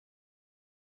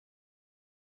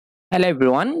Hello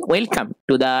everyone, welcome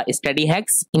to the Study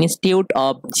Hacks Institute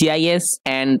of GIS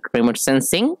and Remote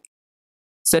Sensing.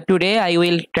 So today I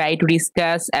will try to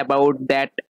discuss about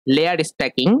that layer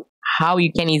stacking, how you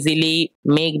can easily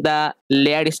make the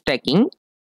layer stacking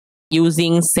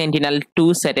using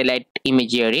Sentinel-2 satellite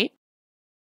imagery.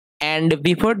 And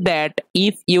before that,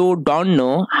 if you don't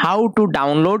know how to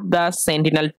download the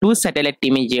Sentinel-2 satellite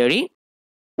imagery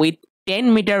with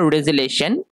 10-meter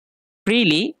resolution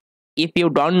freely, if you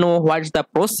don't know what's the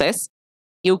process,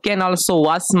 you can also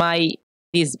watch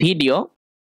this video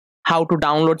how to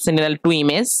download Sentinel-2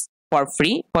 image for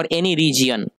free for any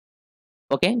region.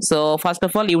 Okay, so first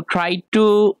of all, you try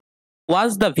to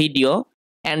watch the video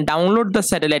and download the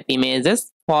satellite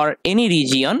images for any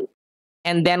region,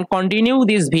 and then continue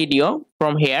this video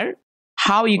from here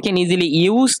how you can easily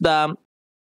use the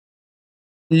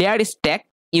layer stack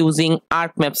using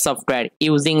ArcMap software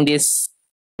using this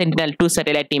Sentinel-2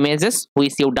 satellite images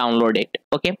which you downloaded.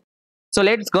 Okay, so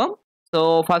let's go.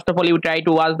 So first of all, you try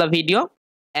to watch the video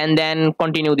and then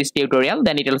continue this tutorial,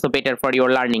 then it also better for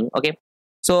your learning. Okay,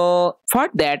 so for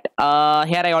that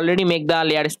here I already make the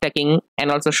layer stacking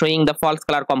and also showing the false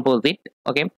color composite.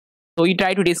 Okay, so we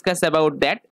try to discuss about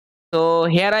that. So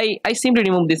here I simply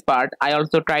remove this part. I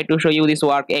also try to show you this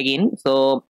work again.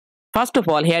 So first of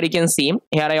all, here you can see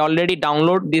here I already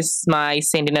download this my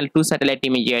Sentinel-2 satellite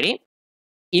imagery.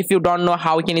 If you don't know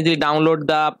how you can easily download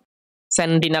the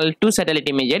Sentinel-2 satellite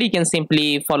imagery, you can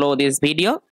simply follow this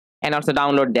video and also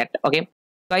download that. Okay,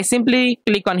 so I simply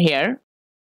click on here,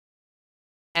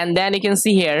 and then you can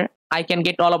see here I can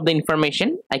get all of the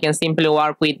information. I can simply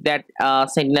work with that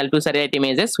Sentinel-2 satellite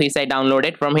images which I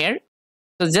downloaded from here.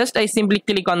 So just I simply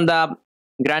click on the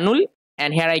granule,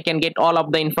 and here I can get all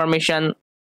of the information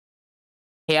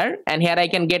here, and here I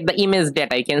can get the image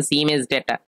data. You can see image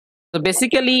data. So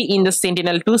basically in the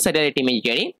Sentinel-2 satellite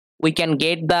imagery, we can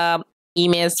get the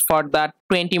image for the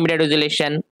 20-meter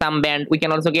resolution sum band. We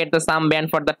can also get the sum band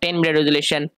for the 10-meter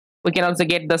resolution. We can also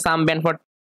get the sum band for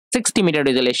 60-meter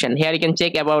resolution. Here you can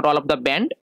check about all of the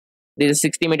band. This is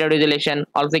 60-meter resolution.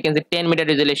 Also you can see 10-meter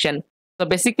resolution. So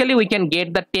basically we can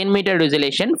get the 10-meter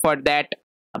resolution for that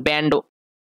band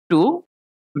 2,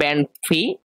 band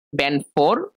 3, band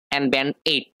 4 and band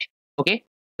 8. Okay,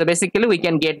 so basically we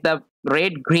can get the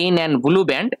red, green and blue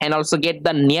band and also get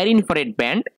the near infrared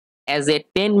band as a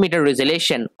 10-meter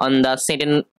resolution on the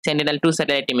Sentinel-2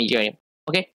 satellite imagery.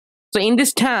 Okay, so in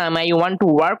this time I want to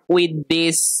work with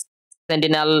this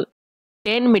Sentinel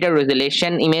 10-meter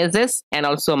resolution images and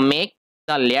also make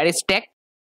the layer stack.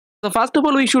 So first of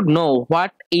all, we should know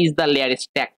what is the layer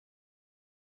stack.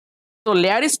 So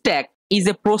layer stack is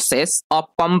a process of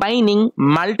combining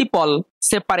multiple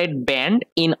separate bands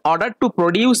in order to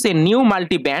produce a new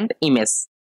multi-band image.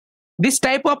 This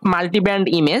type of multi-band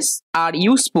images are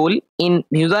useful in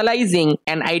visualizing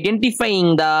and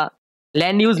identifying the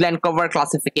land use land cover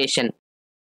classification.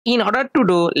 In order to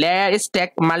do layer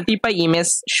stack, multiple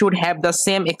images should have the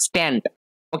same extent.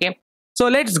 Okay, so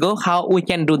let's go how we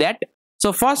can do that.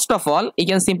 So first of all, you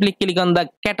can simply click on the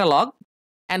catalog,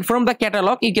 and from the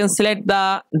catalog you can select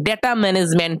the data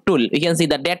management tool. You can see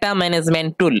the data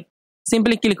management tool.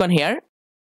 Simply click on here,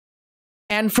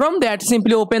 and from that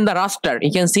simply open the raster.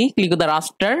 You can see, click on the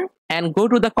raster and go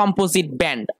to the composite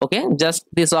band. Okay, just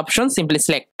this option simply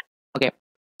select. Okay,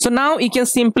 so now you can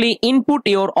simply input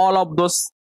your all of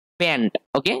those band.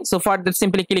 Okay, so for that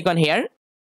simply click on here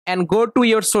and go to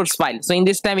your source file. So in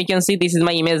this time you can see this is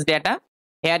my image data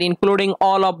here, including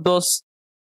all of those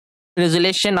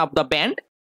resolution of the band.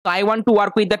 So I want to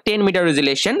work with the 10-meter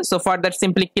resolution. So for that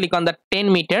simply click on the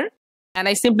 10-meter and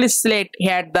I simply select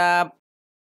here the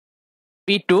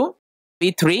B2,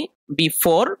 B3,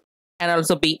 B4 and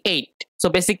also B8. So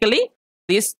basically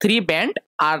these three band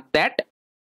are that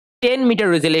 10-meter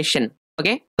resolution.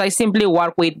 Okay, so I simply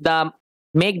work with the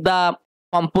make the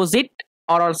composite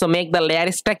or also make the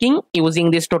layer stacking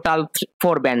using this total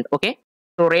 4 band. Okay,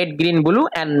 so red, green, blue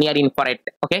and near infrared.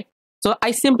 Okay, so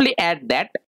I simply add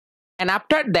that, and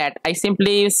after that I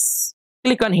simply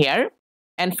click on here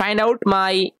and find out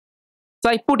my, so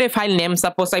I put a file name.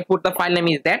 Suppose I put the file name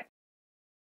is that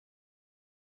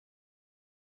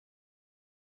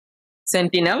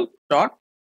Sentinel dot,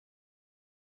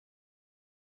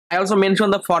 I also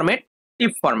mention the format,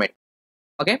 TIFF format.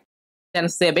 Okay, then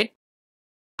save it.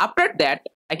 After that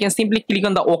I can simply click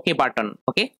on the OK button.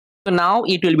 Okay, so now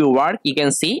it will be work. You can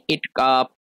see it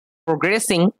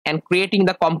progressing and creating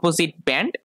the composite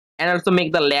band and also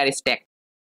make the layer stack.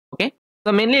 Okay,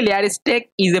 so mainly layer stack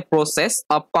is a process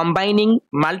of combining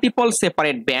multiple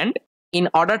separate band in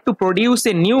order to produce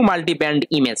a new multi-band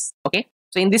image. Okay,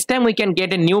 so in this time we can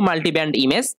get a new multi-band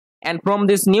image And from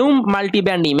this new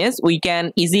multi-band image, we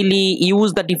can easily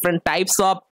use the different types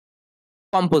of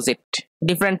composite,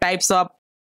 different types of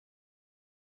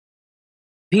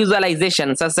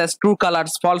visualization such as true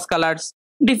colors, false colors,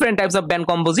 different types of band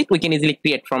composite we can easily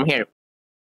create from here.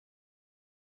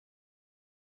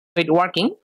 So it's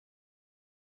working.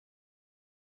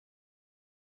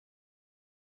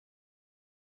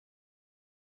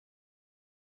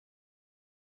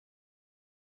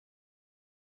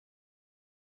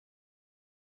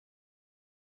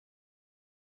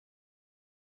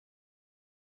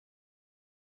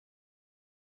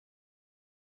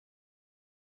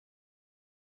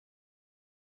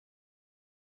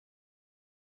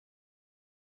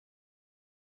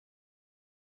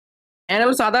 And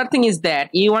also other thing is that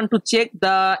you want to check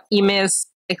the image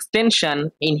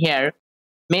extension in here.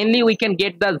 Mainly we can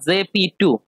get the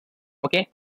JP2. Okay,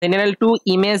 Sentinel-2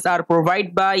 images are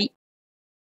provided by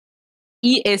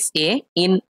ESA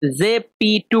in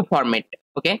JP2 format,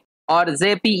 okay, or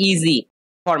JPEG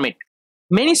format.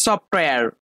 Many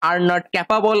software are not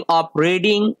capable of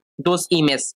reading those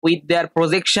images with their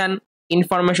projection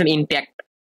information intact.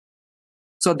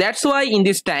 So that's why in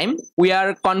this time we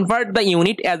are convert the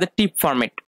unit as a TIFF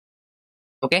format.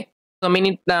 Okay, so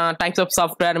many types of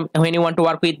software, when you want to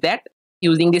work with that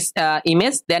using this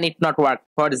image, then it not work.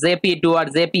 For JP2 or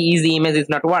JPEG image is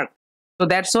not work. So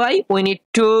that's why we need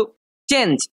to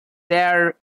change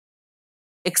their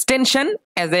extension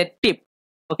as a TIFF.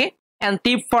 Okay, and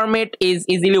TIFF format is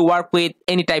easily work with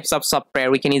any types of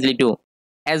software we can easily do,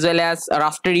 as well as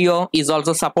rasterio is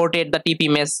also supported the TIFF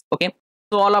image. Okay,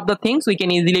 so all of the things we can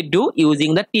easily do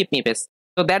using the TIFF image.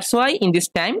 So that's why in this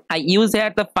time I use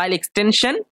here the file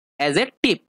extension as a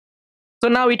TIFF. So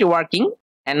now it's working,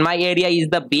 and my area is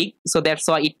the big, so that's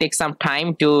why it takes some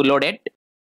time to load it.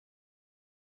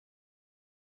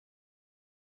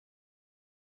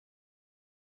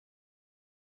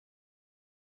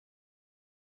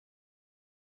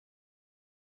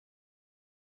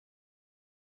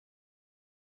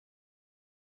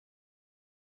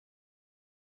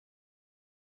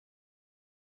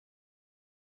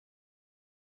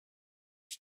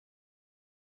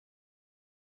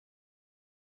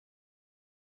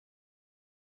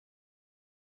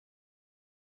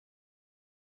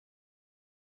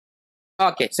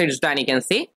 Okay, so it's done, you can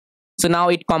see. So now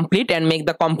it complete and make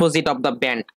the composite of the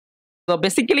band. So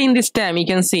basically in this time you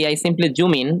can see I simply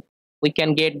zoom in, we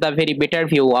can get the very better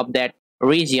view of that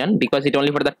region because it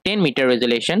only for the 10-meter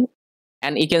resolution.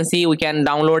 And you can see we can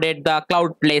download it the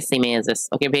cloud place images.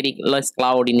 Okay, very less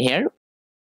cloud in here.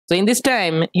 So in this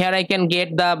time here I can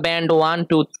get the band 1,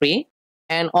 2, 3,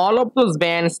 and all of those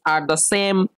bands are the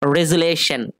same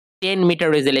resolution, 10-meter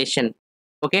resolution.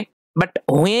 Okay, but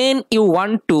when you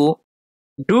want to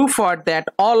do for that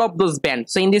all of those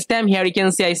bands, so in this time here you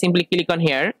can see I simply click on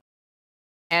here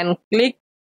and click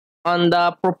on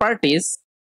the properties,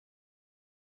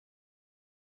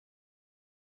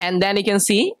 and then you can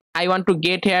see I want to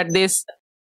get here this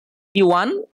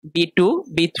B1,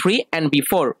 B2, B3 and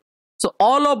B4. So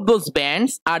all of those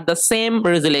bands are the same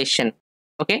resolution,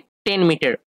 okay,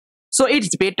 10-meter. So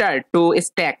it's better to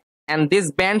stack, and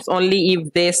these bands only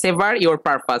if they serve your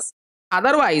purpose.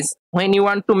 Otherwise, when you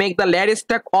want to make the layer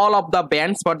stack all of the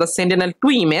bands for the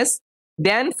Sentinel-2 image,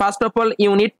 then first of all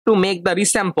you need to make the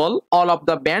resample all of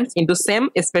the bands into same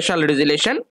special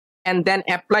resolution and then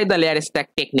apply the layer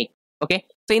stack technique. Okay,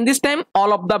 so in this time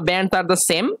all of the bands are the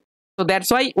same, so that's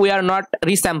why we are not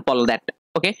resample that.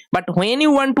 Okay, but when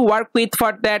you want to work with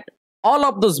for that all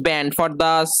of those bands for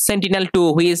the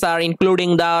Sentinel-2, which are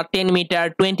including the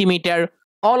 10-meter, 20-meter,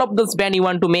 all of those bands you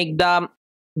want to make the,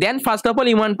 then first of all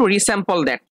you want to resample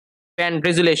that band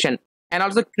resolution and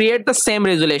also create the same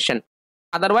resolution.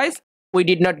 Otherwise we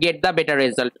did not get the better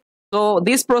result. So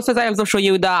this process I also show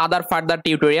you the other further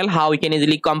tutorial how we can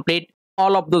easily complete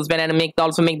all of those bands and make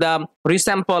the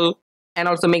resample and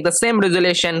also make the same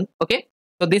resolution. Okay,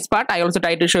 so this part I also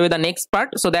try to show you the next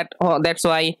part, so that that's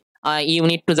why you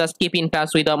need to just keep in touch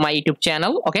with my YouTube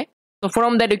channel. Okay, so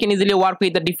from that you can easily work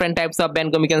with the different types of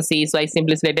band you can see. So I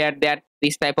simply selected that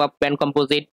this type of band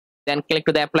composite, then click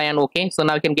to the apply and okay. So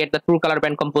now you can get the true color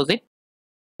band composite.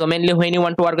 So mainly when you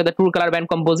want to work with the true color band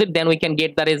composite, then we can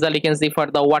get the result. You can see for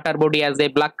the water body as a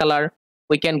black color,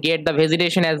 we can get the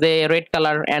vegetation as a red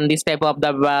color, and this type of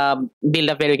the build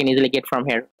up where we can easily get from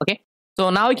here. Okay, so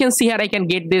now you can see here I can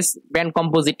get this band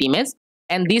composite image,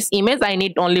 and this image I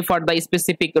need only for the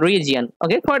specific region.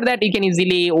 Okay, for that you can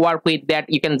easily work with that.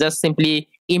 You can just simply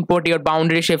import your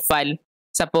boundary shape file.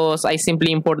 Suppose I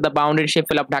simply import the boundary shape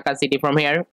file of Dhaka city from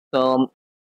here. So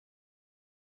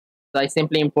I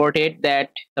simply imported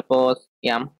that, suppose,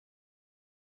 yeah,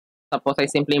 suppose I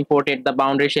simply imported the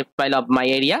boundary shape file of my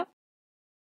area.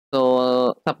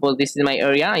 So suppose this is my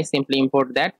area, I simply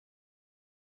import that,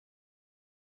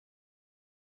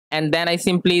 and then I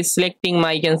simply selecting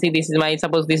my, you can see this is my,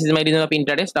 suppose this is my region of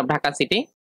interest of Dhaka city.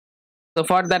 So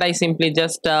for that I simply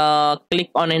just click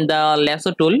on in the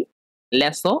lasso tool,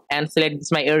 lasso, and select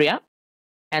this my area,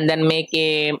 and then make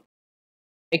a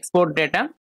export data.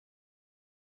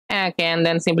 Okay, and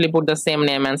then simply put the same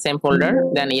name and same folder,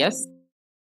 then yes,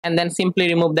 and then simply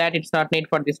remove that, it's not need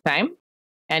for this time.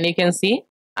 And you can see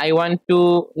I want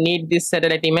to need this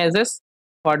satellite images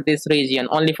for this region,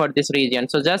 only for this region.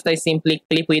 So just I simply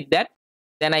click with that,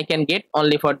 then I can get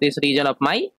only for this region of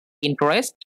my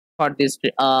interest for this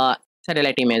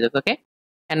satellite images. Okay,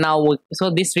 and now so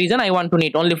this region I want to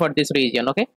need only for this region.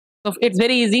 Okay, so it's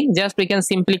very easy, just we can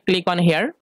simply click on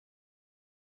here,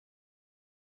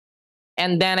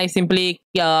 and then I simply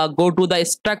go to the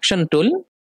extraction tool.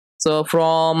 So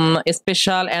from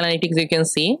special analytics you can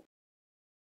see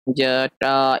just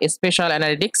special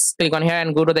analytics, click on here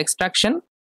and go to the extraction,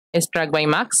 extract by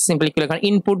max, simply click on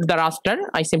input the raster.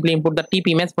 I simply input the tip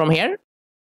image from here,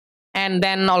 and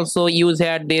then also use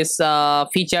here this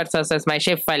feature such as my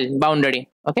shapefile boundary.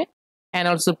 Okay, and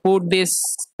also put this,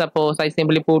 suppose I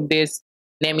simply put this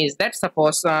name is that,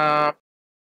 suppose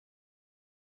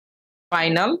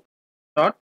final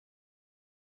dot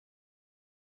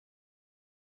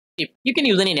tip. You can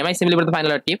use any name, I simply put the final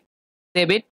dot tip,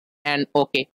 save it, and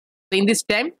okay. So in this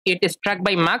time it is struck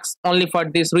by max only for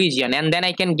this region, and then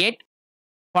I can get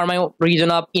for my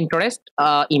region of interest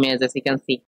images, you can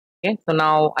see. Okay, so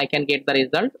now I can get the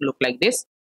result look like this.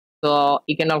 So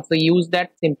you can also use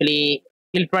that simply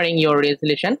filtering your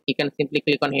resolution. You can simply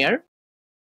click on here,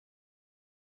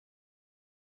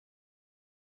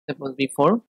 suppose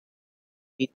B4,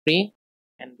 B3,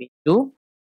 and B2,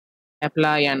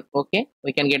 apply, and okay,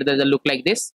 we can get the look like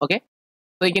this. Okay,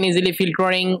 so you can easily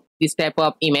filtering this type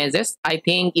of images. I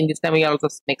think in this time we also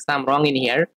make some wrong in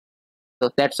here, so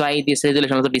that's why this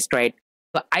resolution also destroyed.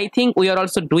 So I think we are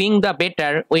also doing the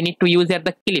better, we need to use here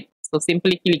the clip. So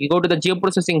simply click, go to the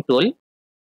geoprocessing tool,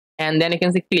 and then you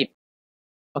can see clip.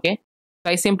 Okay,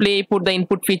 so I simply put the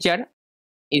input feature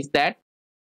is that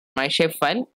my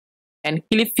shapefile, and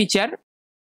clip feature,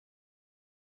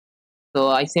 so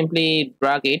I simply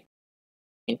drag it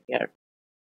in here.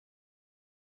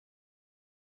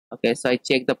 Okay, so I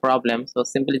check the problem, so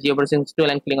simply geoprocessing tool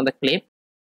and click on the clip.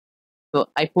 So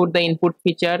I put the input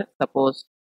feature, suppose.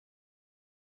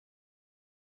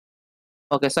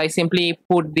 Okay, so I simply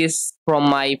put this from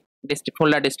my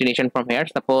folder destination from here.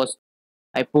 Suppose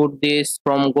I put this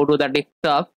from, go to the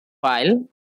desktop file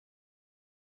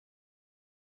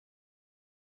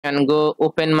and go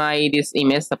open my this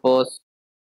image, suppose.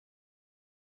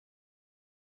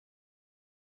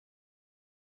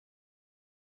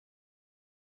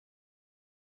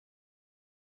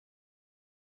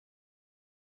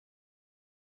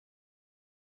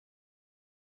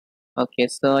 Okay,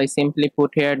 so I simply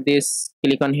put here this,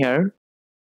 click on here,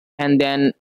 and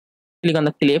then click on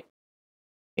the clip.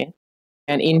 Okay,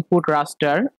 and input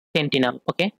raster Sentinel.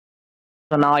 Okay,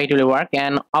 so now it will work,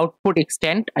 and output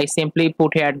extent I simply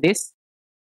put here this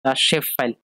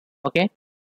shapefile. Okay,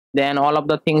 then all of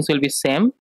the things will be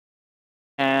same,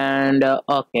 and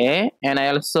okay, and I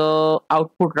also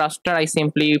output raster, I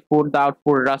simply put the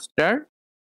output raster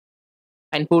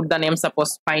and put the name,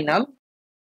 suppose final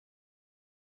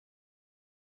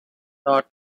dot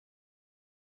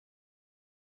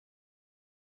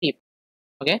tip.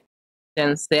 Okay,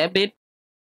 then save it.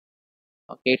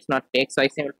 Okay, it's not text, so I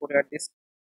simply put here this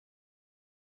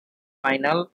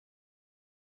final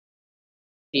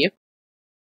tip.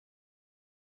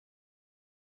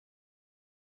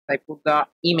 I put the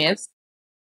image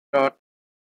dot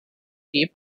tip.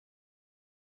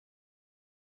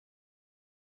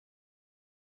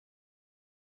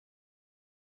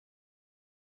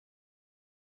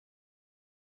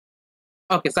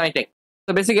 Okay, so I take,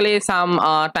 so basically some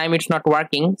time it's not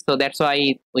working, so that's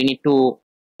why we need to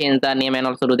change the name and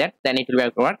also do that, then it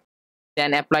will work.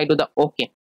 Then apply to the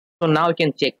okay. So now you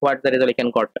can check what the result you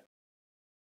can got.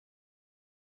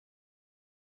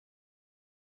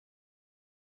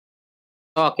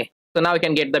 Okay, so now we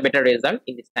can get the better result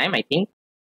in this time, I think,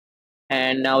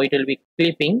 and now it will be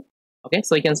clipping. Okay,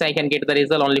 so you can say I can get the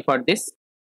result only for this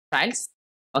files.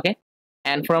 Okay,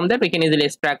 and from that we can easily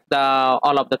extract the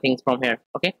all of the things from here.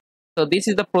 Okay, so this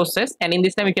is the process, and in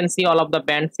this time you can see all of the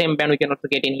band, same band we can also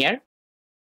get in here.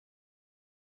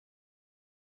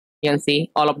 You can see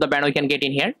all of the band we can get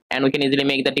in here, and we can easily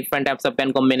make the different types of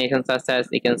band combinations, such as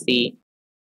you can see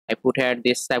I put here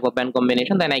this type of band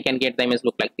combination, then I can get the image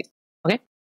look like this. Okay,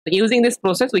 So using this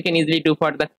process, we can easily do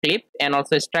for the clip and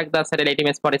also extract the satellite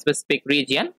image for a specific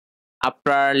region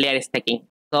after layer stacking.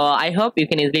 So I hope you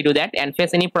can easily do that, and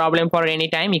face any problem for any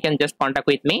time, you can just contact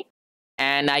with me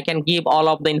and I can give all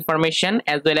of the information,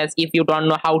 as well as if you don't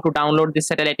know how to download the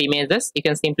satellite images, you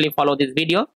can simply follow this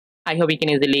video. I hope you can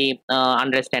easily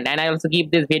understand, and I also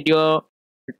give this video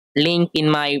link in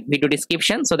my video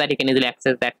description so that you can easily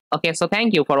access that. Okay, so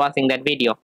thank you for watching that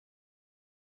video.